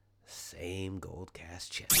time, same Goldcast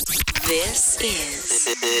channel. This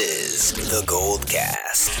is the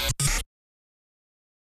Goldcast.